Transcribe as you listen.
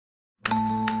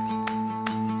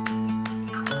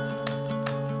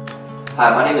Hi,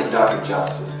 my name is Dr.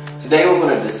 Johnston. Today we're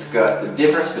going to discuss the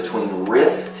difference between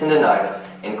wrist tendonitis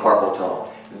and carpal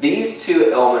tunnel. These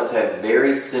two elements have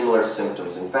very similar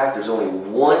symptoms. In fact, there's only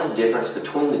one difference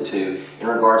between the two in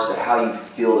regards to how you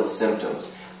feel the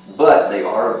symptoms, but they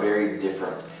are very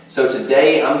different. So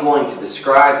today I'm going to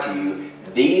describe to you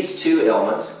these two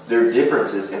elements, their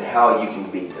differences, and how you can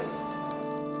beat them.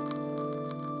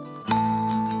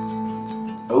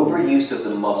 Overuse of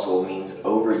the muscle means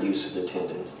overuse of the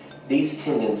tendons. These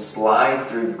tendons slide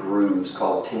through grooves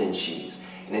called tendon sheaths,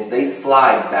 and as they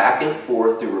slide back and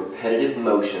forth through repetitive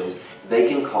motions, they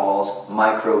can cause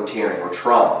micro tearing or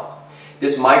trauma.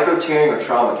 This micro tearing or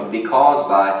trauma can be caused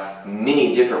by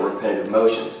many different repetitive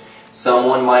motions.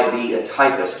 Someone might be a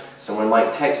typist, someone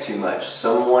might text too much,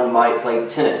 someone might play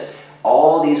tennis.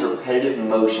 All these repetitive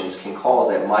motions can cause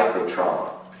that micro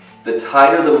trauma. The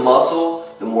tighter the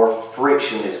muscle, the more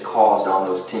friction is caused on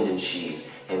those tendon sheaths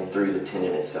and through the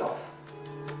tendon itself.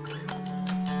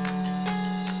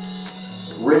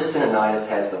 Wrist tendonitis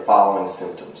has the following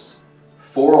symptoms: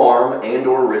 forearm and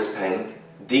or wrist pain,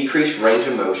 decreased range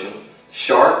of motion,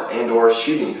 sharp and or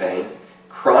shooting pain,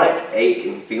 chronic ache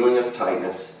and feeling of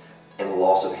tightness, and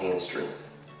loss of hand strength.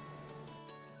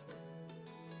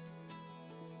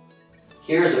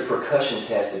 Here's a percussion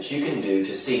test that you can do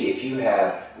to see if you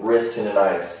have wrist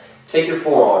tendonitis. Take your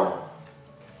forearm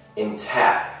and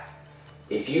tap.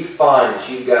 If you find that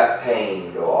you've got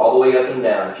pain, go all the way up and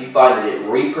down. If you find that it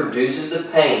reproduces the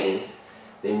pain,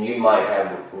 then you might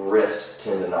have wrist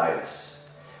tendonitis.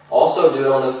 Also do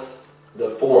it on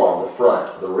the forearm, the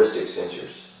front, the wrist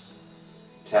extensors.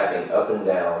 Tapping up and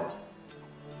down.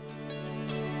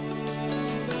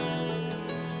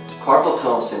 Carpal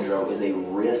tunnel syndrome is a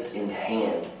wrist and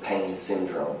hand pain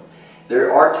syndrome.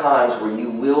 There are times where you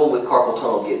will, with carpal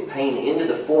tunnel, get pain into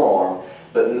the forearm,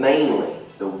 but mainly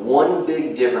the one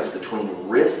big difference between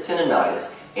wrist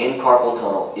tendonitis and carpal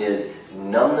tunnel is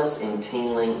numbness and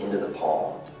tingling into the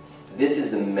palm. This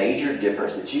is the major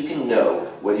difference that you can know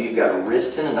whether you've got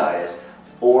wrist tendonitis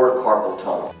or carpal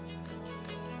tunnel.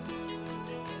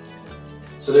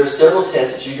 So there are several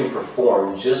tests that you can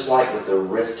perform, just like with the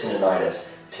wrist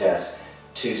tendonitis test,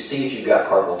 to see if you've got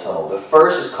carpal tunnel. The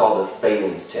first is called the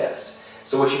Phalen's test.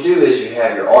 So what you do is you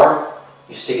have your arm,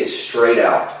 you stick it straight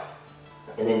out,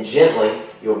 and then gently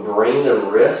you'll bring the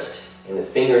wrist and the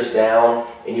fingers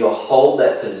down, and you'll hold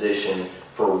that position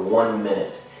for 1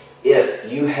 minute.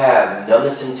 If you have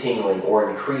numbness and tingling or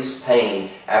increased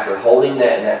pain after holding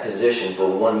that in that position for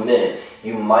 1 minute,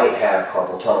 you might have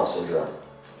carpal tunnel syndrome.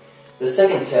 The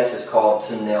second test is called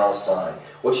Tunnel sign.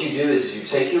 What you do is you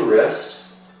take your wrist,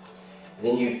 and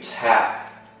then you tap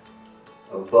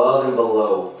above and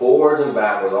below, forwards and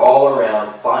backwards, all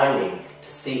around, finding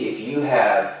to see if you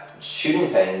have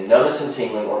shooting pain, numbness and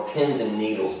tingling, or pins and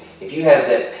needles. If you have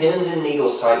that pins and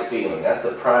needles type feeling, that's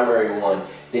the primary one,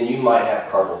 then you might have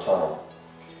carpal tunnel.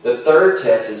 The third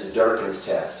test is Durkin's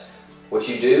test. What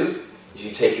you do is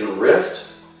you take your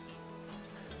wrist,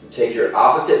 you take your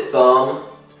opposite thumb,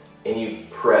 and you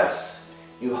press.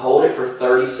 You hold it for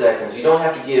 30 seconds. You don't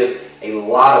have to give a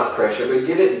lot of pressure, but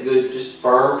give it good, just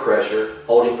firm pressure,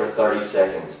 holding for 30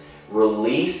 seconds.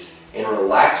 Release and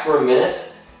relax for a minute,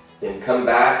 then come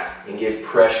back and give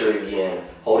pressure again,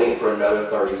 holding it for another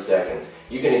 30 seconds.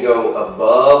 You can go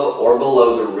above or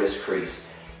below the wrist crease.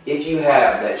 If you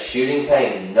have that shooting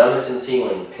pain, numbness and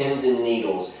tingling, pins and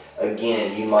needles,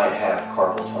 again, you might have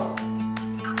carpal tunnel.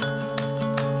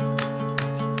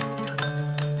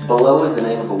 Below is the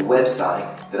name of a website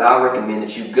that I recommend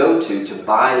that you go to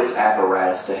buy this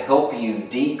apparatus to help you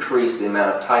decrease the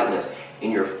amount of tightness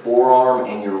in your forearm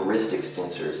and your wrist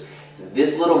extensors.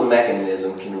 This little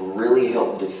mechanism can really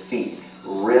help defeat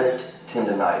wrist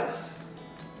tendonitis.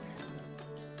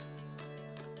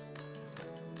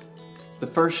 The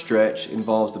first stretch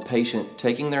involves the patient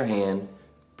taking their hand,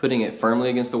 putting it firmly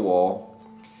against the wall,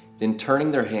 then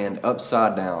turning their hand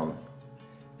upside down,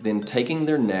 then taking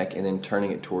their neck and then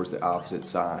turning it towards the opposite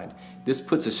side. This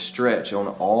puts a stretch on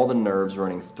all the nerves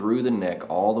running through the neck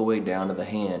all the way down to the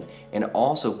hand, and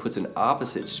also puts an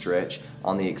opposite stretch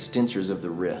on the extensors of the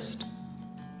wrist.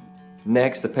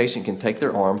 Next, the patient can take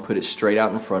their arm, put it straight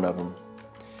out in front of them,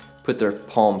 put their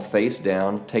palm face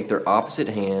down, take their opposite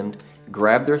hand,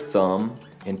 grab their thumb,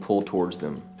 and pull towards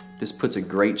them. This puts a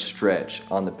great stretch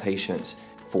on the patient's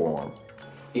forearm.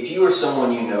 If you or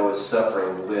someone you know is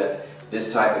suffering with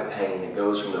this type of pain that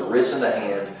goes from the wrist and the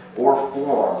hand, or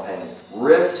forearm pain,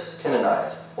 wrist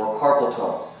tendonitis, or carpal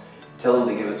tunnel, tell them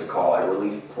to give us a call at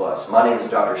Relief Plus. My name is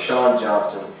Dr. Sean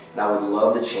Johnston, and I would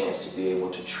love the chance to be able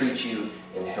to treat you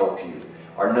and help you.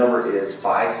 Our number is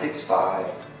 565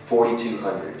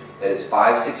 4200. That is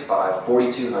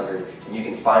 565-4200, and you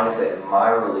can find us at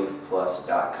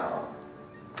myreliefplus.com.